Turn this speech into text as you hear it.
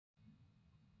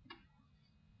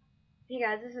Hey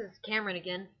guys, this is Cameron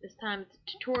again. This time it's a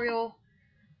tutorial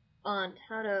on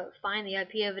how to find the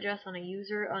IP address on a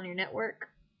user on your network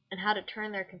and how to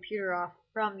turn their computer off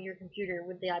from your computer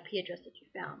with the IP address that you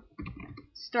found.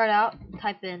 Start out,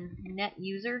 type in net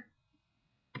user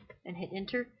and hit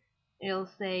enter. It'll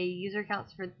say user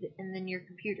accounts for and then your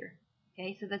computer.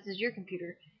 Okay, so this is your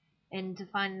computer, and to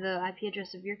find the IP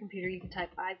address of your computer you can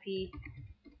type IP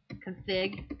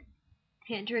config,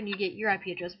 hit enter, and you get your IP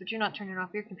address, but you're not turning off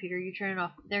your computer, you're turning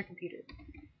off their computer.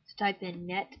 So type in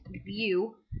net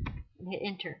view and hit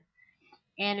enter,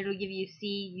 and it'll give you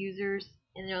C users,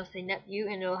 and it'll say net view,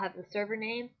 and it'll have the server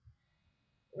name,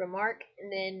 remark,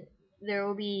 and then there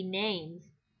will be names,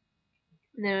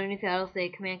 and then underneath that it'll say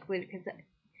command completed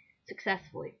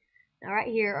successfully. Now right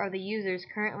here are the users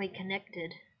currently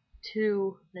connected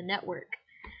to the network.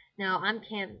 Now I'm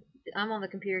on the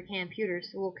computer,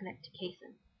 so we'll connect to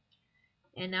Cason.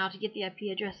 And now to get the IP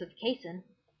address of Cason,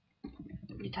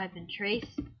 you type in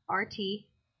trace rt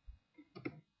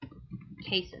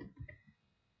Cason,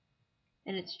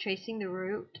 and it's tracing the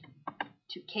route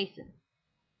to Cason.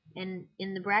 And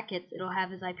in the brackets it'll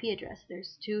have his IP address.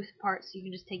 There's two parts, so you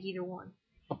can just take either one.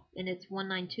 And it's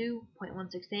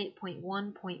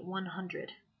 192.168.1.100.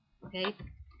 Okay?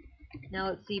 Now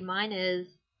let's see, mine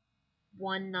is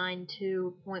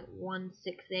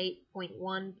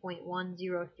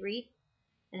 192.168.1.103,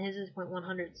 and his is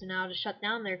 0.100. So now to shut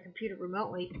down their computer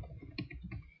remotely,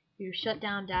 you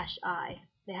shutdown-I.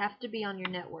 They have to be on your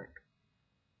network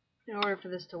in order for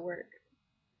this to work.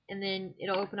 And then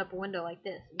it'll open up a window like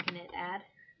this. You can hit add.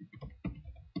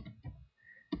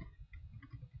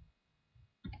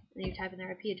 Then you type in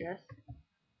their IP address.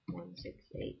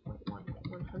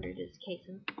 168.1.100 is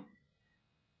Cason.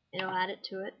 It'll add it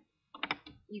to it.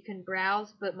 You can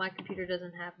browse, but my computer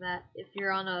doesn't have that. If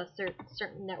you're on a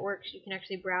certain networks, you can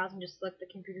actually browse and just select the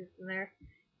computer from there.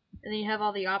 And then you have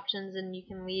all the options, and you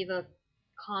can leave a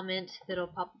comment that'll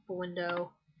pop up a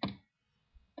window.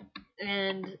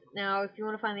 And now if you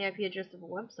want to find the IP address of a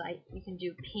website, you can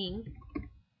do ping,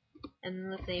 and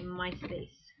then let's say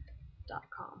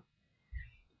myspace.com.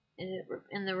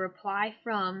 And the reply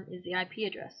from is the IP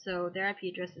address. So their IP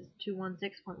address is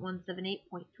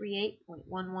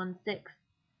 216.178.38.116,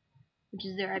 which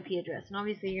is their IP address. And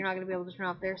obviously you're not going to be able to turn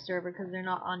off their server because they're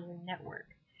not on your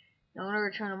network. Now in order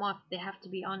to turn them off, they have to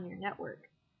be on your network.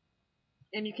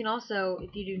 And you can also,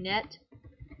 if you do net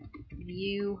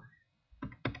view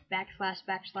 / and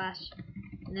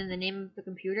then the name of the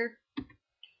computer,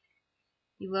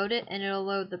 you load it, and it'll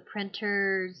load the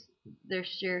printers, their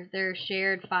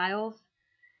shared files.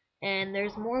 And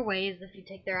there's more ways. If you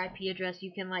take their IP address,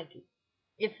 you can, like,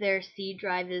 if their C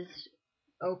drive is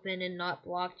open and not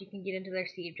blocked, you can get into their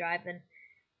C drive and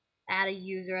add a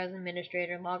user as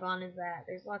administrator, log on as that.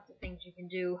 There's lots of things you can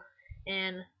do,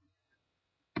 and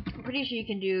I'm pretty sure you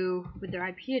can do with their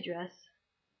IP address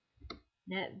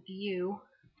net view.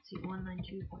 See,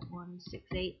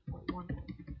 192.168.1.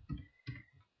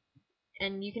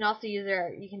 And you can also use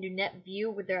you can do net view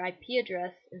with their IP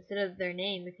address instead of their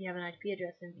name if you have an IP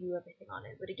address, and view everything on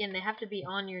it. But again, they have to be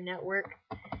on your network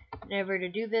in order to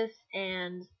do this,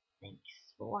 and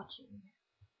thanks for watching.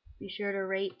 Be sure to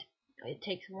rate. It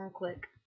takes one click.